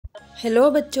Hello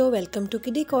बच्चों, welcome to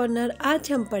किडी corner.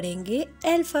 आज हम पढ़ेंगे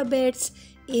alphabets.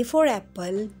 A for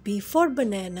Apple, B for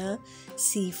banana,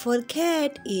 C for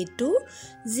cat, A to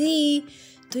जी।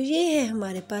 तो ये है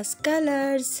हमारे पास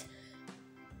कलर्स।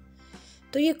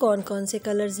 तो ये कौन कौन से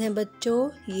कलर्स हैं बच्चों?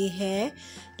 ये है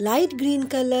लाइट ग्रीन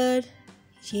कलर,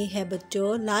 ये है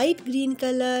बच्चों लाइट ग्रीन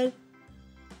कलर,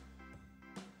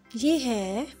 ये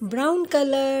है ब्राउन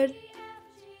कलर,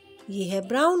 ये है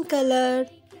ब्राउन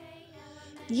कलर,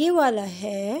 ये वाला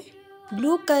है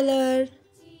ब्लू कलर,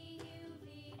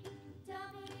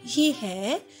 ये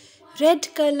है रेड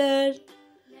कलर।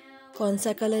 कौन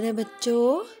सा कलर है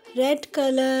बच्चों? Red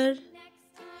colour.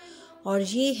 और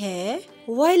ये है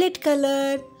वॉयलेट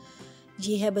कलर,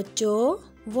 ये है बच्चों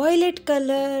violet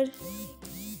colour.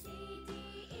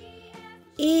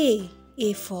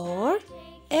 A for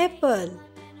Apple,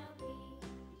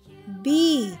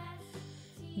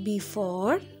 B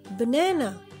for banana,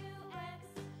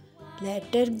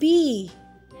 letter B.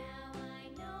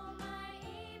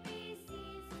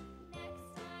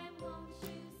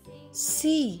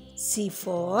 C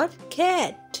for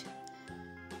cat.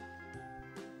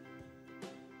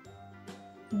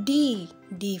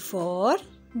 D for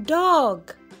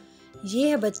dog. ये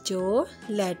है बच्चों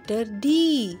letter D.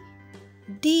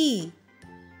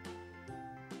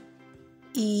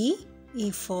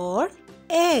 E for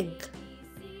egg.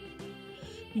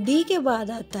 D के बाद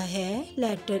आता है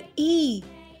letter E.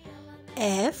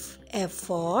 F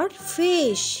for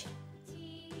fish.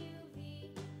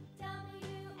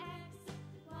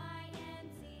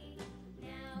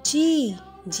 G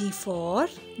for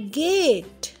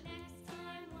gate.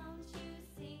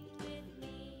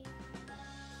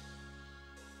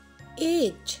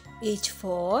 H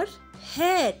for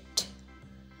hat.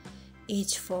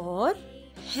 H for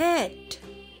hat.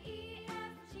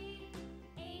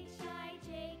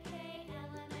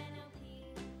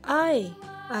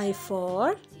 I for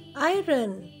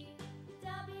iron.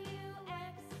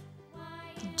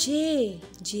 J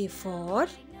for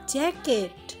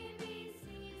jacket.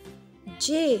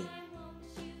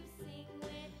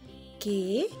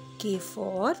 K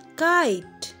for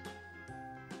kite.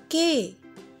 K.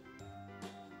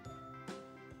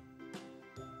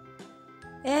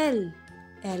 L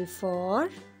for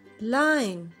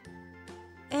lion.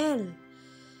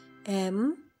 M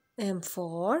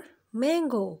for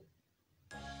mango.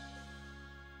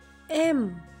 N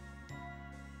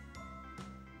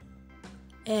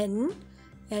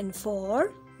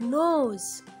for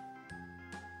nose.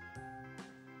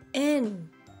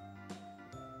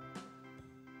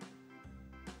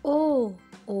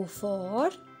 O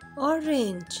for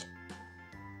orange.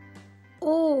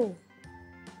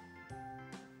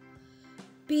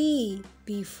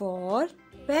 P for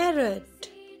parrot.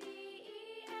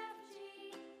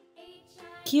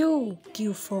 Q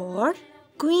for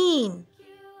queen.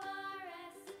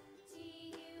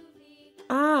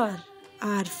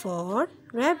 R for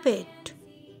rabbit.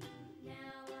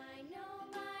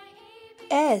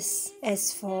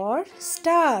 S for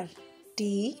star. T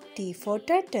for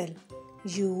turtle.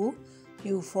 U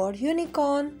for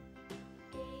unicorn.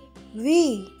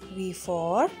 V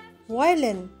for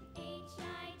violin.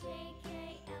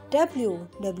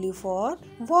 W for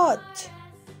watch.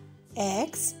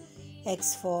 X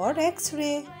for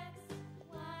X-ray.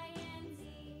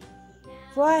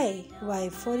 Y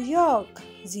for york.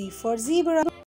 Z for zebra.